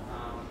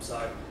 So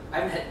I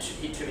haven't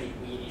hit too many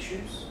weird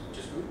issues, which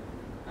is good.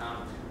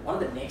 One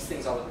of the next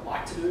things I would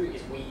like to do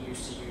is we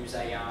used to use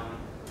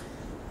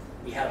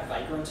we had a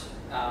Vagrant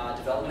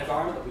development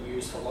environment that we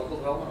used for local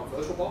development on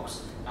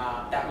VirtualBox.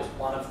 That was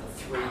one of the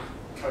 3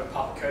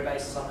 public code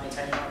bases I'm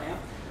maintaining right now.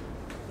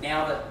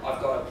 Now that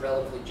I've got a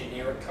relatively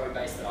generic code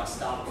base that I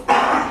started with,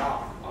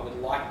 I would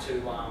like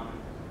to,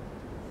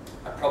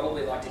 I'd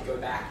probably like to go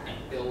back and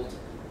build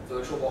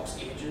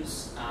VirtualBox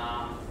images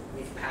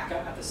with Packer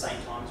at the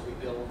same time as we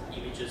build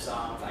images for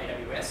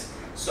AWS,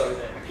 so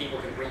that people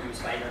can reuse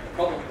Vagrant. The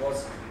problem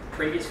was the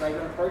previous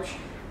Vagrant approach,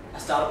 I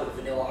started with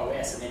a vanilla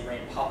OS and then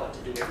ran Puppet to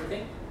do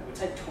everything. It would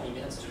take 20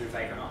 minutes to do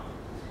Vagrant up.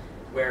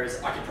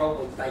 Whereas I could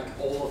probably bake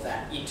all of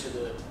that into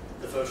the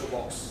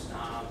VirtualBox,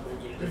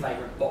 the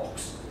Vagrant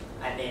box,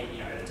 and then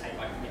it'll take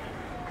like a minute.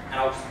 And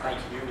I'll just make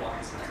new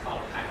ones as part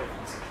of the Packer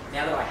ones.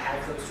 Now that I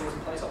have those tools in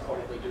place, I'll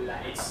probably do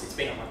that. It's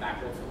been on my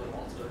backlog for a little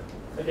while to do.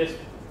 I guess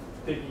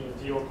digging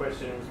into your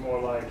question, it was more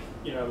like,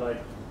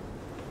 like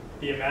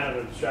the amount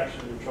of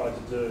abstraction you've tried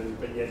to do,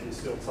 but yet you're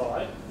still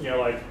tight.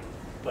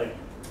 Like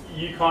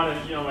you kind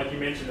of, like you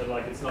mentioned that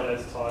like it's not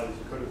as tight as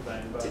you could have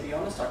been. But to be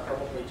honest, I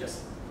probably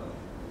just,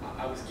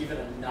 I was given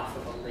enough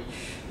of a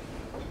leash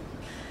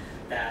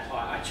that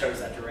I chose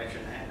that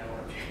direction and no one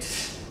objected.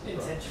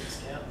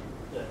 Intentions count.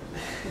 yeah.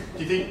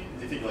 Do you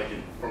think like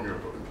from your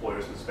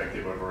employer's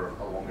perspective over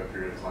a longer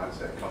period of time,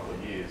 say a couple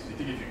of years, do you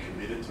think if you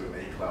committed to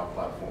any cloud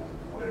platform,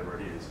 whatever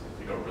it is,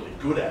 you got really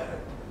good at it,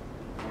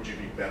 would you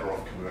be better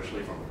off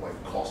commercially from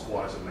like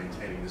cost-wise of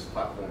maintaining this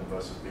platform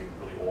versus being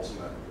really awesome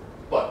at it?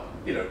 But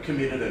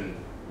committed and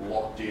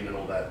locked in and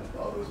all that,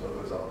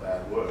 those other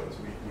bad words,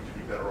 would you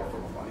be better off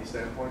from a money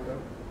standpoint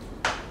though?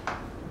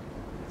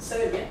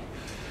 Say it again.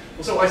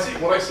 Well, so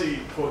what I see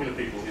talking to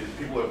people is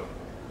people are,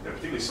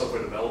 particularly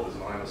software developers,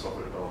 and I'm a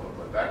software developer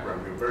by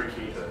background, we were very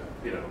keen to,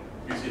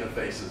 use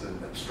interfaces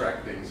and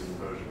abstract things and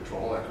version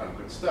control, all that kind of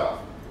good stuff.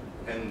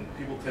 And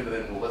people tend to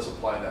then, well, let's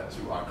apply that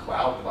to our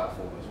cloud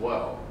platform as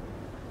well.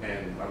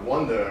 And I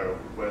wonder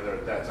whether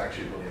that's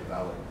actually really a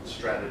valid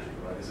strategy,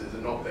 right? Is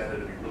it not better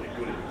to be really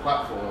good at your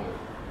platform,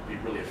 be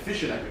really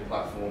efficient at your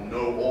platform,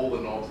 know all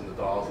the knobs and the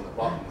dials and the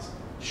buttons,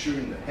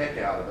 tune the heck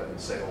out of it and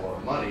save a lot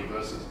of money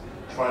versus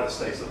try to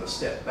stay sort of a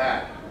step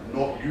back,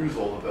 not use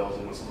all the bells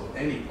and whistles of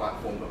any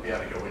platform, but be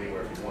able to go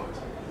anywhere if you wanted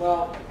to?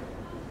 Well,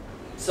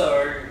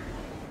 so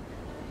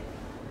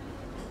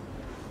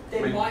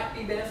there might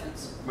be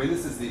benefits. I mean,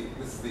 this is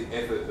the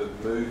effort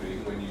of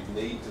moving when you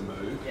need to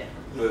move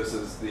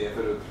versus the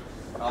effort of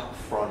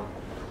upfront,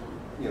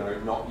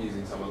 not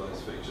using some of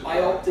those features.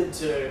 I opted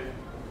to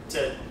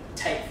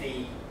take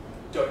the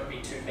don't be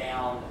too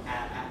bound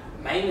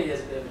mainly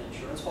as a bit of an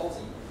insurance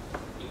policy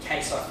in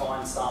case I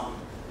find some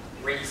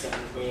reason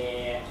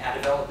where our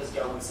developers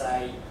go and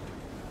say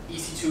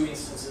EC2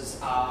 instances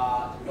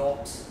are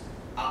not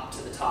up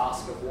to the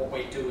task of what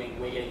we're doing,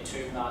 we're getting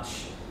too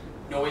much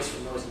noise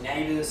from noisy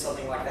neighbors,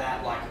 something like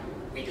that, like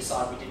we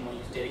decided we didn't want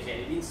to use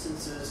dedicated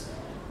instances.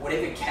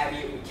 Whatever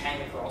caveat we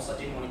came across, I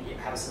didn't want to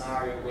have a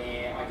scenario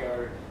where I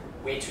go,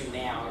 where to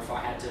now if I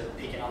had to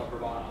pick another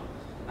provider.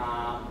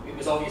 It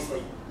was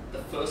obviously the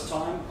first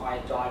time I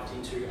had dived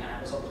into an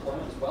Amazon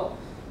deployment as well,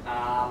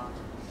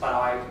 but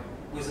I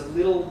was a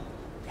little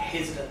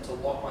hesitant to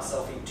lock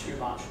myself in too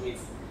much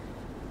with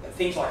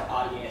things like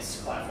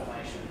RDS,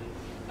 CloudFormation,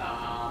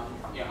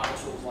 other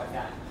tools like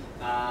that.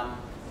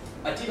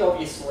 I did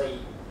obviously,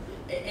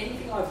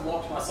 anything I've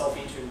locked myself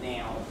into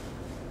now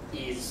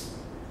is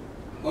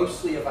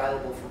mostly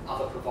available from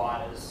other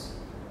providers,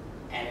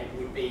 and it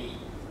would be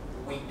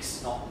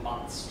weeks, not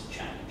months to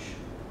change.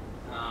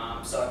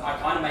 So I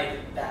kind of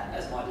made that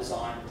as my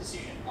design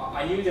decision.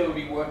 I knew there would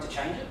be work to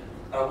change it,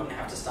 but I wouldn't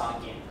have to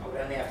start again. I would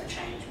only have to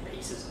change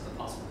pieces of the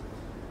puzzle.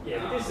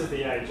 Yeah, but this is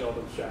the age-old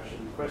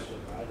abstraction question,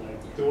 right?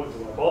 Like, do I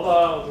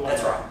bother or do I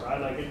That's not?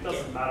 Right? Like, it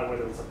doesn't matter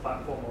whether it's a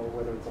platform or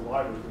whether it's a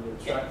library when you're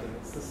abstracting.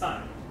 It's the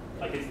same.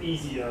 Like, it's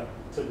easier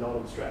to not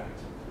abstract.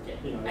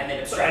 And then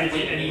abstract.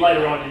 And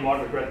later on, you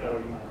might regret that or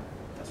you may.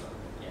 That's right.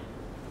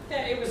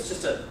 Yeah, it was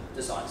just a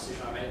design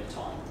decision I made at the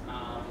time.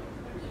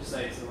 Would you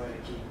say it's the way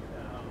to keep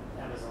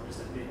Amazon just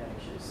a bit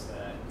anxious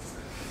that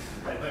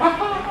they don't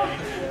keep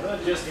getting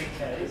together, just in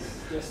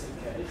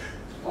case?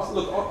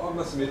 Look, I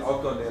must admit,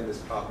 I've gone down this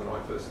path when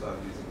I first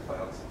started using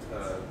cloud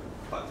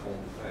platform,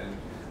 and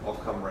I've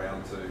come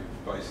around to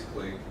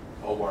basically,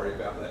 I'll worry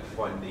about that if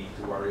I need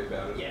to worry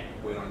about it,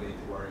 when I need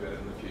to worry about it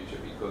in the future,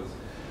 because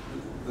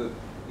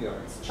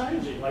it's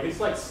changing. Like, it's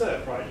like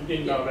surf, right? You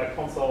didn't know about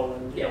console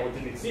and it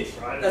didn't exist,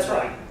 right? That's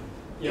right.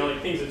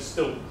 Like things are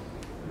still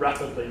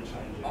rapidly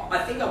changing. I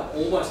think I'm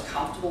almost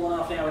comfortable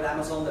enough now with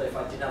Amazon that if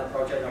I did another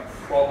project, I'd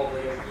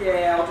probably,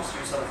 I'll just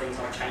use some things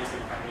and I'll change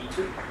them if I need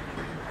to.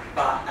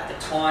 But at the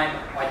time,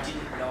 I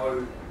didn't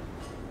know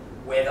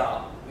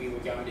whether we were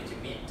going to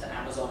commit to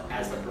Amazon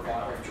as the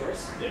provider of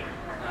choice.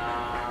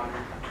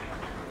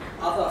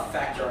 Other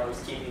factor I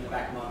was keeping in the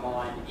back of my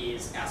mind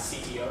is our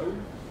CTO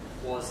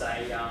was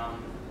a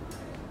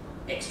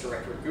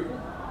ex-director of Google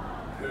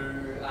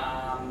who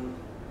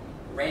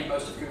ran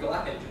most of Google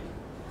App Engine.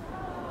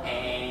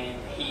 And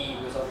he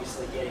was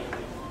obviously getting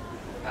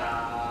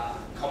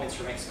comments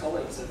from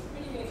ex-colleagues of,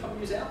 when are you going to come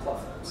use our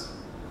platforms?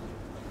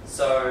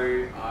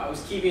 So I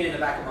was keeping it in the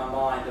back of my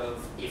mind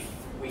of, if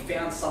we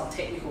found some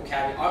technical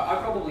caveat,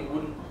 I probably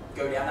wouldn't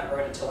go down that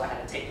road until I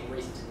had a technical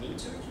reason to need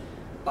to,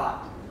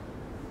 but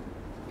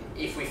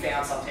if we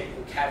found some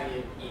technical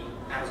caveat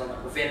in Amazon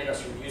that prevented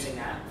us from using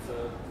that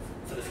for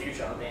the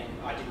future, then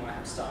I didn't want to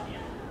have to start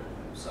again.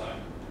 So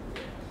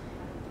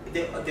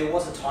there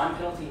was a time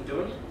penalty in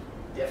doing it,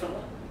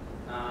 definitely.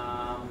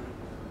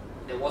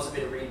 There was a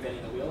bit of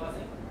reinventing the wheel, I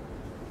think.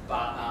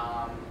 But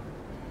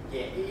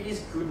yeah, it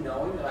is good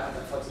knowing that I have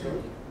that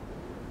flexibility.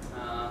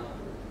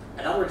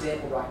 Another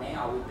example right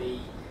now would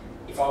be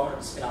if I wanted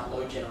to spin up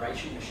load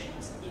generation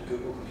machines in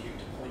Google Compute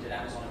to point at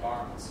Amazon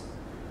environments.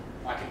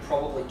 I could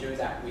probably do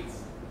that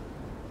with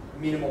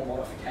minimal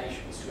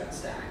modifications to our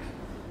stack.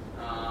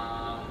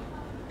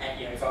 And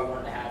you know, if I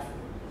wanted to have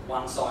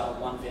one side on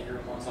one vendor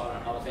and one side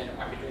on another vendor,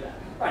 I could do that.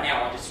 Right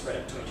now, I just spread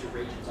it between 2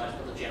 regions. I just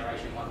put the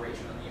generation in one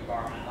region and the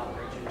environment in another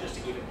region, just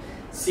to give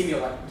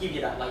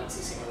you that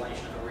latency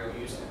simulation of a real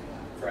user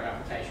for an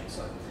application.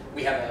 So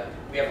we have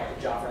like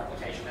a Java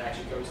application that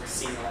actually goes and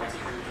simulates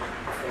a user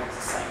and performs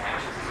the same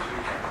actions as a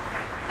user.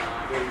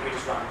 We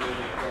just run many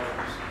of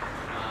those.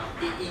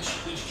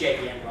 Each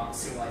JVM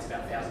simulates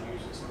about 1,000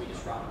 users, and we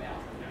just run about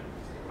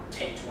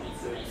 10, 20,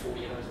 30,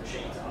 40 of those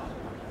machines up.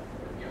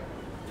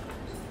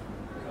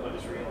 I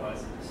just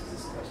realised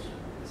this question,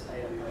 this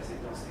AWS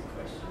agnostic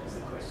question, is the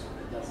question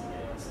that doesn't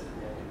get answered in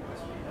the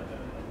AWS meetup.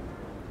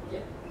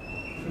 Yeah.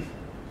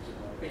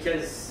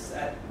 Because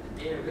at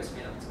the AWS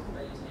meetup, it's all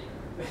about using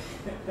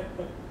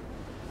it.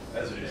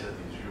 As it is at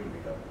the Azure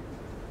meetup.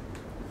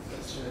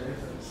 That's true.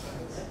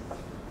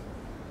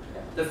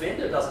 The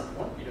vendor doesn't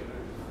want you to move.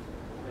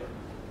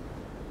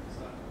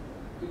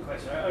 Good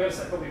question. I gotta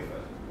say, probably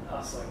for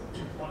us, like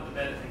one of the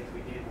better things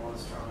we did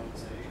was trying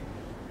to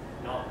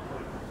not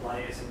put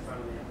layers in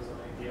front of the Amazon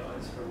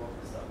APIs for a lot of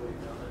the stuff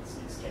we've done.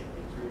 It's kept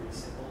things really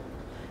simple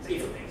to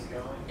get things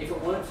going. If it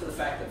weren't for the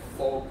fact that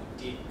Fog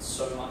did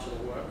so much of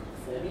the work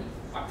for me,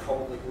 I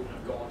probably wouldn't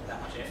have gone to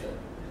that much effort.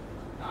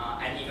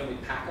 And even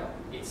with Packer,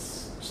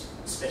 it's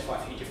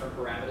specify a few different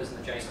parameters in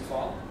the JSON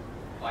file.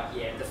 Like,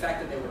 yeah, the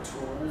fact that there were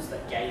tools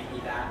that gave me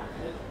that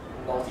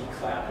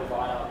multi-cloud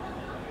provider.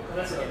 Well,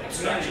 that's what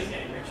abstraction is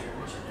getting richer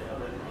and richer now,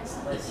 but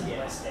it's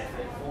less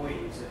effort for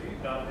you to do.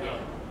 But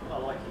I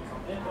like your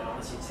comment, but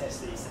unless you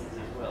test these things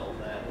as well,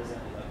 there's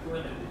only like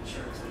limited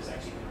insurance that is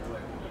actually going to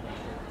work when you need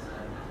it.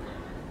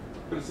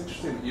 But it's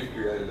interesting that you've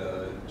created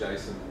a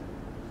JSON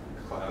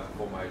cloud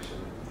formation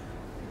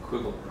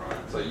equivalent,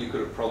 right? So you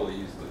could have probably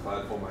used the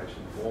cloud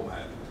formation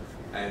format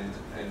and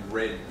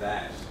read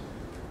that.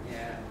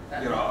 Yeah.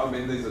 You know, I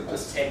mean, these are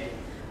just tempting.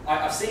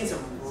 I've seen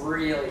some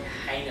really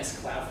heinous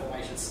cloud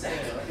formation stuff.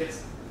 Yeah, like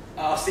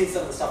I've seen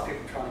some of the stuff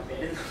people try to embed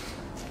in them.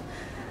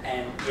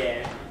 And yeah,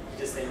 you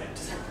just think,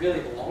 does that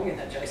really belong in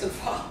that JSON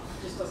file?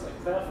 It just does like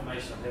cloud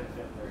formation. I've never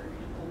found very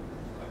readable.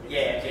 Like,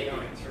 yeah,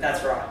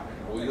 that's right.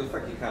 Well, the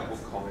fact you can't put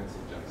comments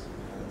in JSON.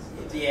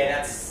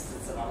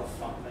 That's another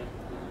fun thing.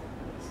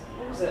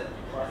 What was that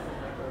platform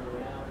macro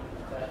around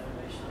cloud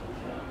formation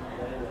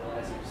that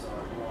allows you to sort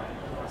of write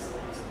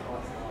isolated to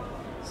Python?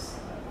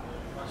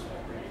 Much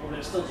more readable, but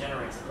it still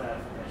generates a cloud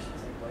formation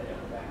template out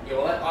the back. Yeah,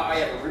 well, I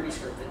have a Ruby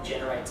script that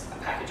generates a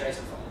package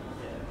JSON file.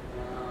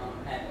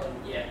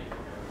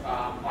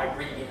 I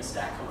read in a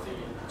stack config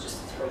and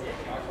just throw the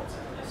API calls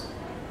out of this.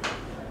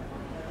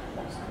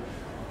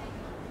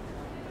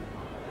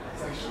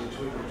 It's actually a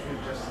tweet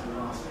just in the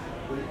last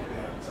week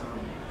about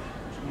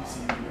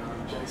using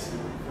JSON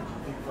for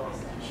config files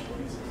that you should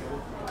use it.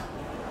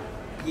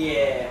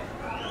 Yeah.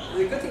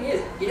 The good thing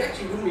is, it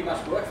actually wouldn't be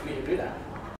much work for me to do that.